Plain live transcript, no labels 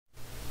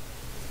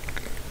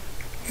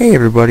Hey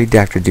everybody,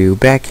 DoctorDew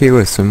back here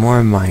with some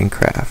more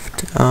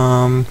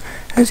Minecraft.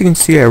 As you can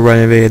see, I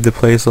renovated the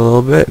place a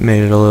little bit,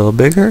 made it a little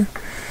bigger.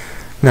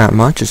 Not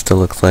much, it still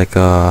looks like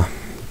a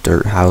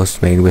dirt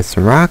house made with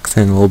some rocks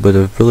and a little bit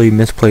of really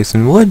misplaced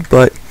wood,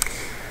 but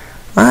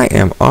I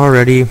am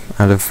already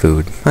out of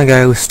food. My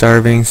guy was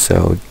starving,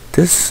 so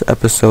this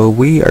episode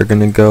we are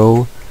gonna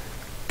go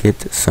get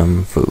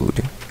some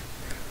food.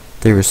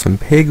 There were some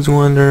pigs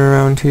wandering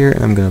around here,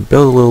 and I'm gonna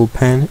build a little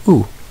pen.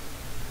 Ooh.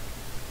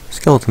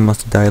 Skeleton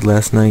must have died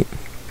last night.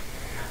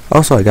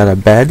 Also, I got a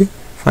bed,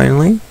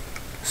 finally.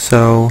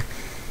 So,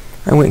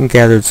 I went and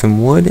gathered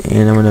some wood,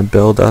 and I'm going to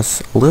build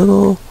us a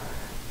little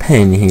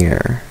pen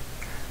here.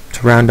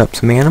 To round up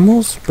some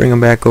animals, bring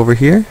them back over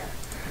here.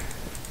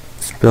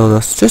 Let's build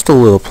us just a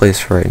little place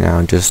for right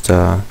now, just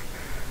by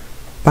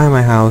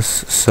my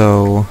house,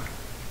 so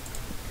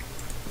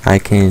I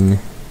can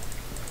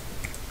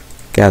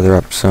gather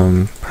up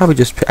some,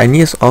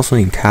 I also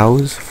need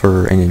cows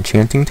for an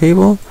enchanting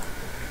table.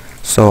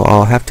 So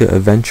I'll have to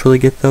eventually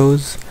get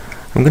those.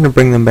 I'm going to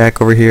bring them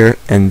back over here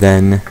and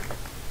then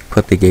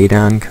put the gate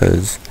on,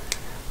 because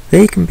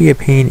they can be a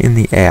pain in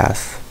the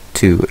ass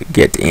to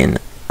get in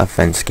a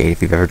fence gate.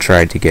 If you've ever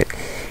tried to get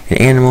an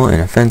animal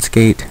in a fence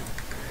gate,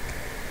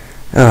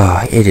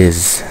 oh, it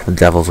is the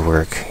devil's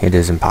work. It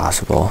is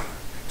impossible.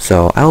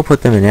 So I will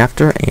put them in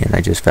after, and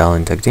I just fell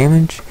and took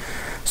damage.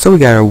 So we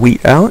got our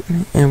wheat out,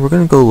 and we're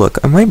going to go look.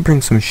 I might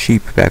bring some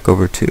sheep back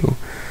over too.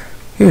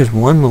 Here's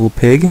one little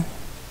pig.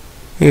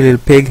 Hey little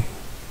pig,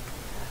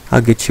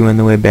 I'll get you on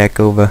the way back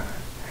over.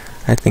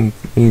 I think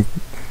you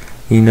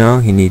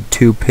need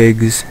two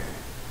pigs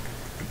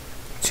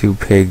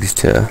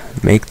to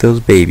make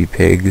those baby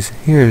pigs.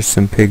 Here's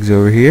some pigs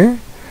over here,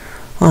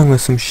 along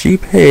with some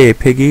sheep. Hey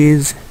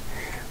piggies,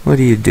 what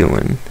are you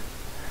doing?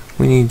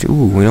 We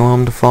don't want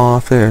them to fall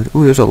off there.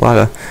 Ooh, there's a lot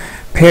of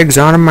pigs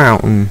on a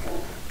mountain.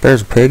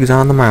 There's pigs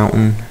on the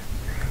mountain.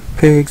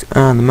 Pigs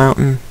on the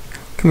mountain.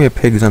 Come here,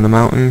 pigs on the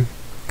mountain.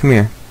 Come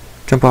here.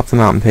 Jump off the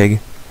mountain, pig.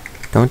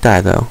 Don't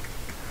die, though.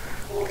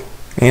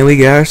 And we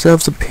got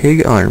ourselves a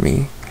pig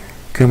army.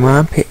 Come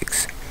on,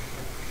 pigs.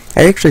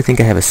 I actually think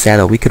I have a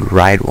saddle. We could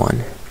ride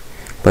one,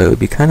 but it would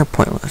be kind of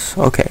pointless.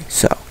 Okay,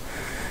 so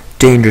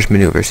dangerous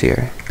maneuvers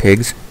here.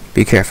 Pigs,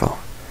 be careful.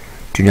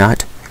 Do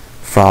not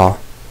fall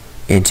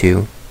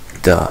into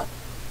the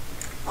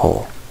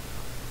hole,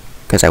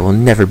 because I will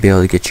never be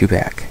able to get you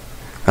back.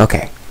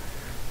 Okay,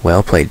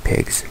 well played,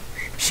 pigs.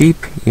 Sheep,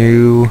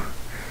 you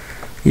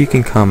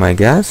can come, I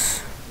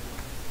guess.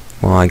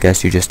 Well, I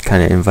guess you just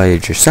kind of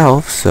invited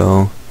yourself,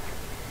 so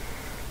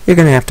you're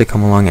going to have to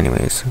come along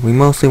anyways. We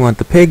mostly want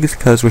the pigs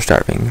because we're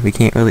starving. We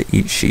can't really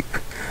eat sheep.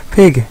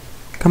 Pig,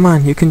 come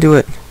on, you can do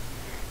it.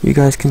 You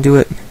guys can do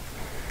it.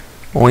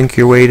 Oink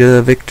your way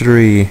to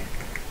victory.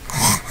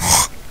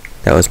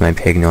 That was my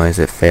pig noise.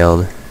 It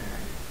failed.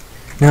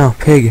 No,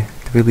 pig.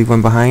 Did we leave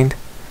one behind?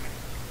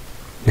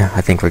 No, I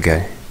think we're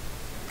good.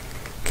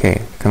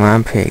 Okay, come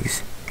on,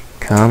 pigs.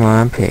 Come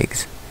on,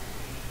 pigs.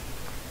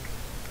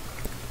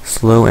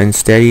 Slow and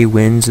steady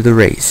wins the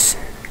race.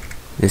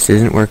 This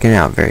isn't working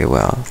out very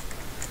well.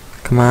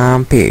 Come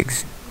on,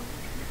 pigs.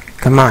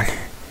 Come on.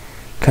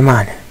 Come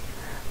on.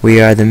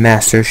 We are the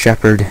master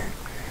shepherd.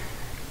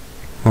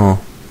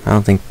 Oh, I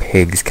don't think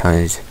pigs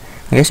count.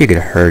 I guess you could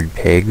herd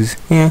pigs.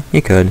 Yeah,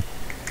 you could.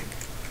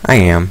 I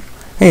am.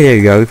 Hey, there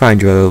you go. We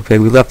found your little pig.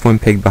 We left one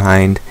pig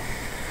behind.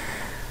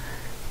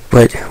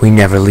 But we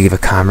never leave a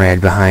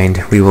comrade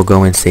behind. We will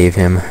go and save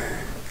him,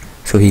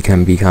 so he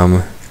can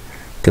become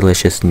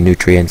delicious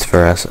nutrients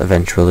for us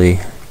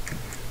eventually.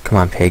 Come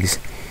on, pigs.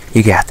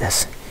 You got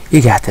this.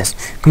 You got this.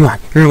 Come on,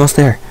 you're almost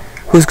there.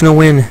 Who's gonna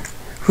win?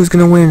 Who's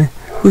gonna win?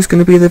 Who's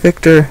gonna be the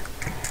victor?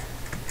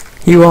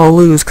 You all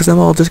lose, because I'm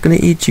all just gonna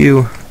eat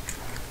you.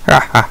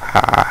 Ha ha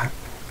ha.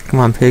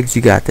 Come on, pigs,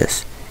 you got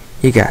this.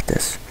 You got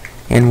this.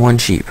 And one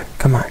sheep.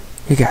 Come on.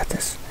 You got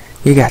this.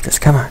 You got this.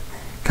 Come on.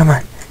 Come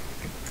on.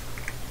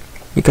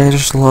 You guys are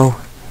slow.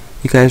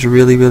 You guys are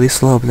really, really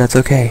slow, but that's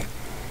okay.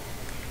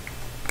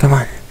 Come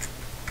on.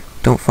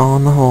 Don't fall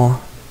in the hole.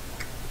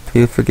 Did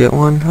you forget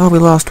one? Oh, we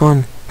lost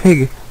one.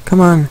 Pig, come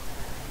on.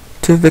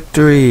 To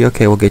victory.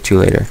 Okay, we'll get you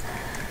later.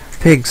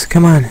 Pigs,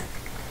 come on.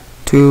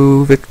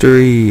 To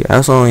victory. I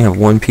also only have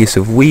one piece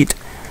of wheat,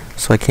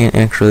 so I can't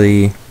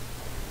actually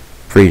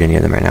breed any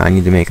of them right now. I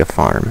need to make a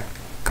farm.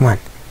 Come on.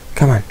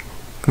 Come on.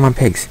 Come on,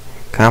 pigs.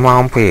 Come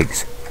on,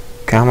 pigs.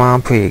 Come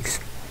on, pigs.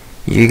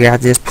 You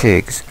got this,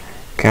 pigs.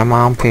 Come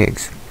on,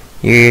 pigs.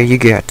 Yeah, you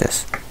got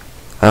this.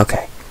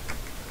 Okay.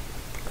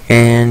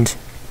 And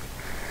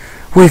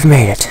we've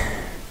made it.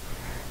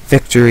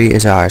 Victory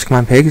is ours. Come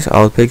on, pigs.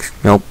 All the pigs.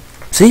 Nope.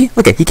 See?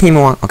 Look at, he came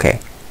and walked. Okay. I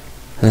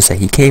was gonna say,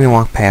 he came and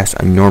walked past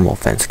a normal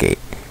fence gate.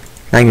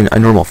 Not even a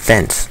normal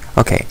fence.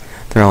 Okay.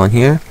 They're all in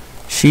here.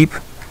 Sheep.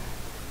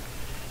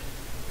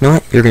 You know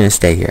what? You're gonna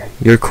stay here.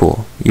 You're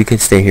cool. You can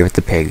stay here with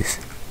the pigs.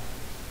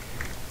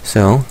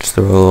 So, just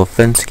throw a little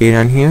fence gate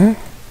on here.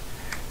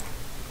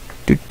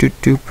 Break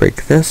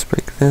this,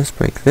 break this,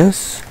 break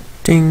this.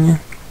 Ding.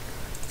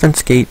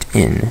 Fence gate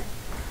in.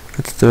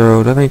 Let's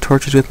throw, do I have any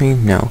torches with me?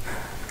 No.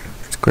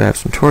 grab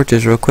some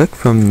torches real quick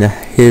from the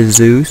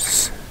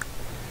Jesus.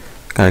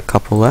 Got a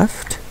couple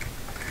left.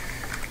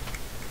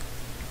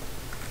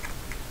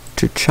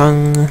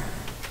 Cha-chung.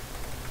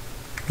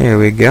 There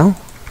we go.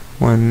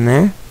 One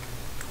there.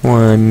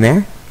 One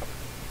there.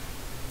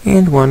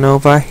 And one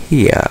over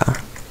here.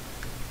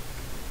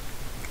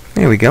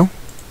 There we go.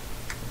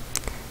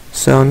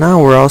 So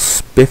now we're all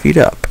spiffied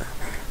up.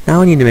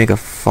 Now I need to make a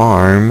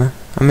farm.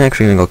 I'm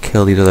actually gonna go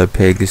kill these other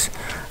pigs.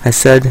 I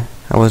said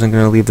I wasn't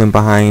gonna leave them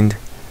behind,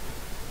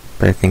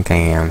 but I think I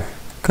am.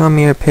 Come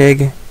here,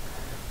 pig.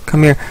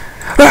 Come here.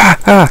 Ah,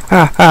 ah,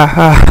 ah, ah,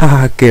 ah,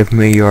 ah. Give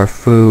me your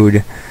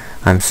food.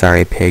 I'm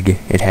sorry, pig.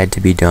 It had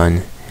to be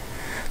done.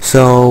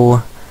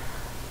 So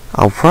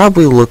I'll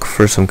probably look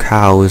for some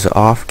cows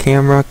off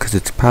camera, because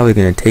it's probably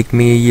going to take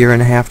me 1.5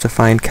 years to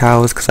find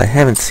cows, because I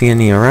haven't seen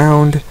any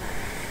around.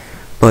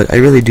 But I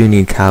really do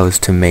need cows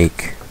to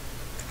make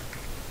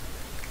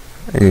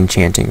an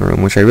enchanting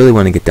room, which I really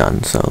want to get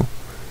done. So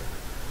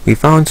we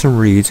found some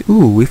reeds.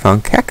 Ooh, we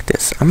found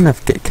cactus. I'm going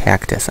to get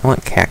cactus. I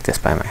want cactus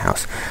by my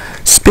house.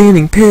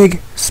 Spinning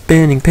pig!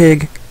 Spinning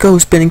pig! Go,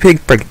 spinning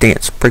pig! Break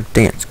dance! Break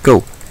dance!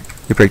 Go!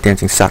 Your break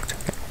dancing sucked.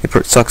 It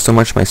sucked so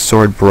much my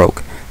sword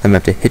broke. I'm gonna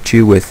have to hit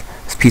you with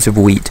this piece of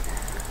wheat.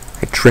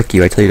 I trick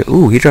you. I tell you to,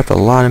 ooh, he dropped a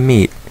lot of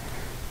meat.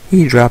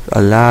 He dropped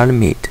a lot of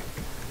meat.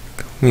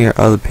 Come here,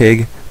 other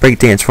pig. Break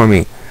dance for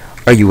me,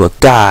 or you will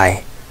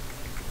die.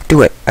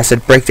 Do it. I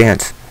said break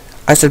dance.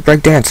 I said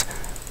break dance.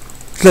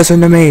 Listen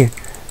to me.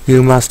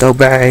 You must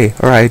obey,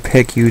 or I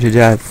pick you to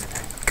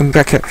death. Come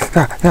back here.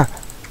 Ah,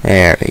 ah.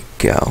 There we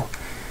go.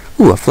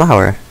 Ooh, a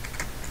flower.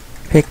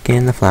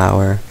 Picking the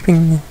flower.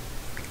 Ping.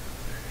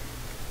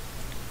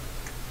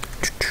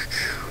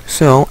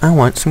 So, I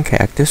want some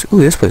cactus. Ooh,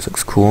 this place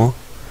looks cool.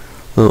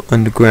 Little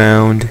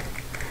underground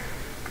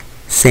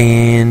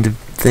sand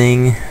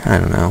thing. I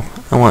don't know.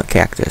 I want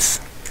cactus.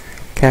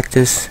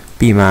 Cactus,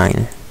 be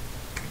mine.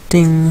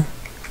 Ding.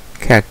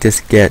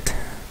 Cactus, get.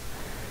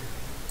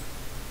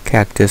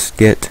 Cactus,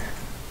 get.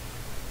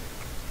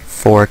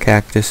 4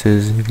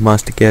 cactuses, you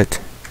must get.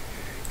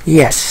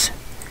 Yes!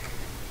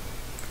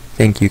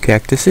 Thank you,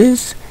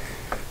 cactuses.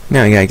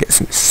 Now you gotta get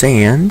some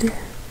sand.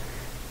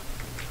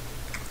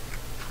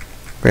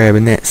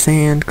 Grabbing that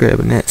sand,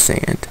 grabbing that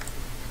sand.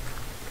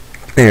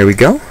 There we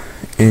go.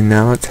 And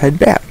now let's head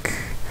back.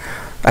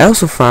 I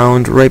also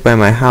found, right by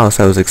my house,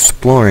 I was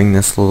exploring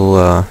this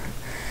little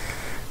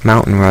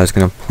mountain where I was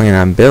going to plan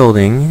on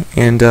building,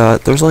 and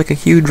there's like a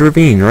huge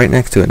ravine right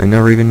next to it. I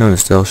never even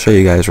noticed it. I'll show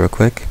you guys real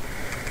quick.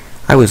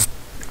 I was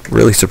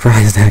really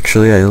surprised,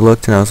 actually. I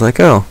looked and I was like,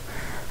 oh,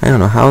 I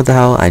don't know how the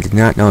hell I did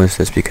not notice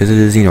this, because it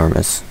is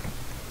enormous.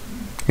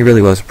 It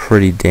really was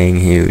pretty dang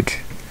huge.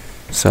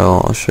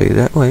 So I'll show you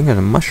that. Oh, I got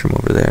a mushroom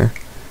over there.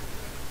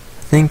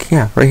 I think,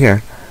 yeah, right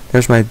here.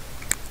 There's my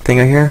thing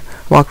right here.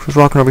 Was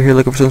walking over here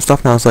looking for some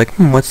stuff, and I was like,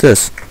 what's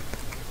this?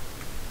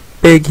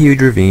 Big,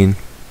 huge ravine.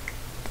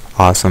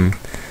 Awesome.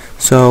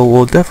 So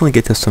we'll definitely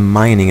get to some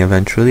mining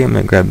eventually. I'm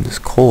gonna grab this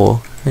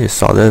coal. I just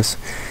saw this.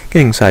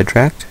 Getting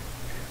sidetracked.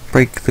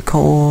 Break the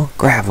coal.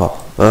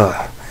 Gravel.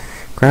 Ugh.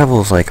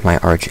 Gravel's like my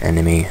arch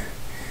enemy.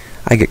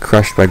 I get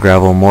crushed by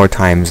gravel more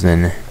times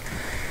than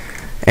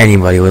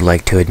anybody would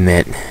like to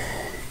admit.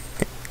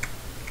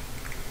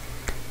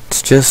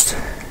 It's just,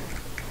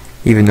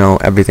 even though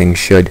everything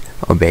should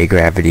obey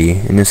gravity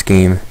in this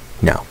game,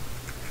 no.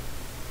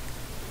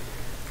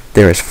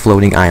 There is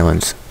floating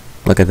islands.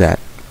 Look at that.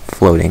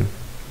 Floating.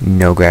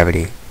 No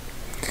gravity.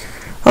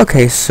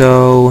 Okay,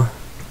 so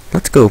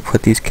let's go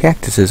put these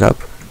cactuses up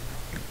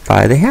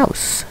by the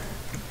house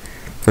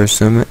for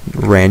some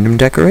random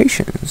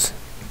decorations.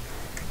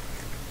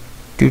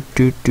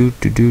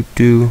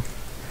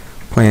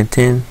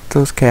 Planting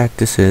those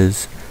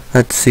cactuses.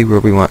 Let's see where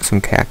we want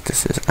some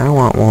cactuses. I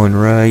want one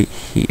right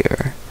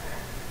here.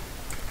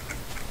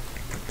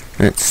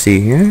 Let's see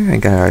here. I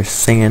got our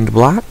sand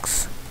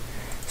blocks.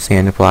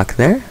 Sand block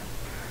there.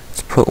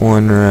 Let's put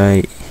one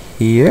right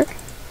here.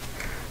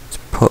 Let's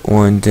put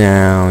one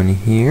down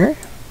here.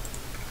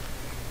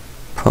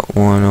 Put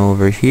one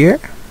over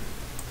here.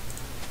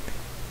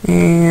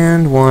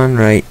 And one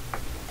right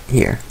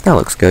here. That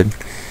looks good.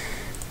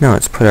 Now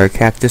let's put our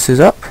cactuses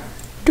up.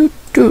 Doot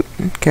doot.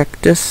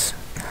 Cactus.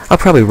 I'll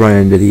probably run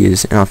into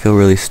these and I'll feel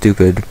really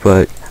stupid,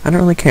 but I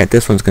don't really care.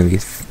 This one's going to be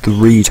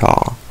 3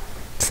 tall.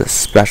 It's a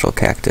special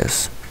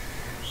cactus.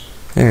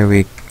 There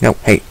we go.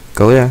 Hey,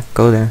 go there,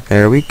 go there.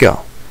 There we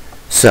go.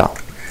 So,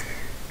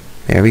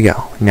 there we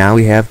go. Now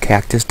we have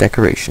cactus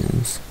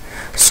decorations.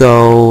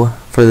 So,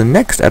 for the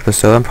next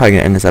episode, I'm probably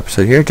going to end this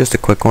episode here. Just a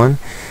quick one.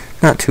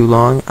 Not too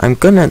long.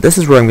 This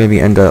is where I'm going to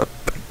end up.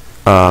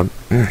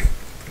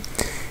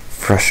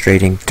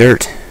 Frustrating.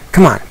 Dirt.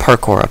 Come on,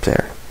 parkour up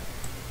there.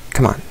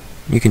 Come on.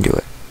 You can do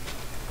it.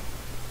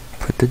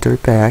 Put the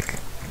dirt back.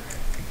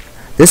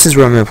 This is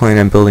where I'm going to plan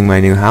on building my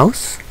new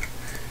house.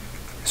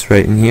 It's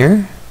right in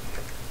here.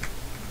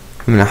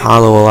 I'm going to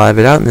hollow a lot of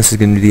it out, and this is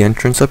going to be the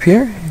entrance up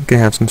here. I'm going to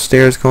have some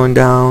stairs going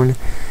down,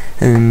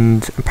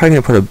 and I'm probably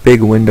going to put a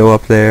big window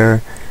up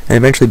there, and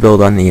eventually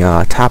build on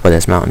the top of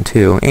this mountain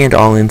too, and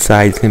all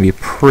inside. It's gonna be a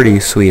pretty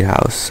sweet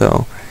house.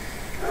 So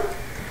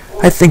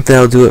I think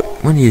that'll do it.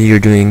 When you're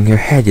doing your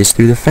head is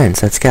through the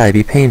fence, that's gotta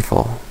be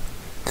painful.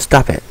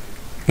 Stop it.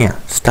 Yeah,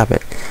 stop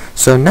it.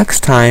 So next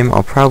time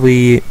I'll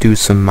probably do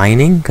some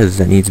mining, because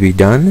that needs to be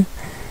done.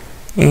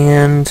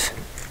 And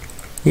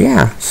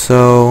yeah,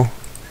 so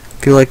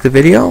if you like the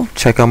video,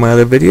 check out my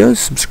other videos,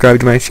 subscribe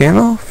to my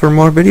channel for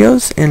more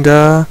videos, and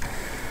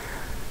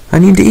I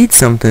need to eat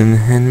something,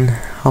 and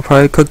I'll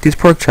probably cook these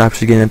pork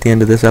chops again at the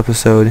end of this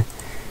episode,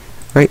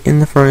 right in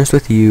the furnace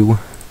with you.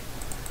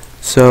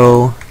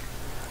 So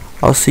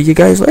I'll see you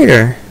guys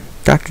later.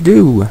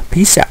 DoctorDew,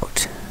 peace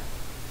out.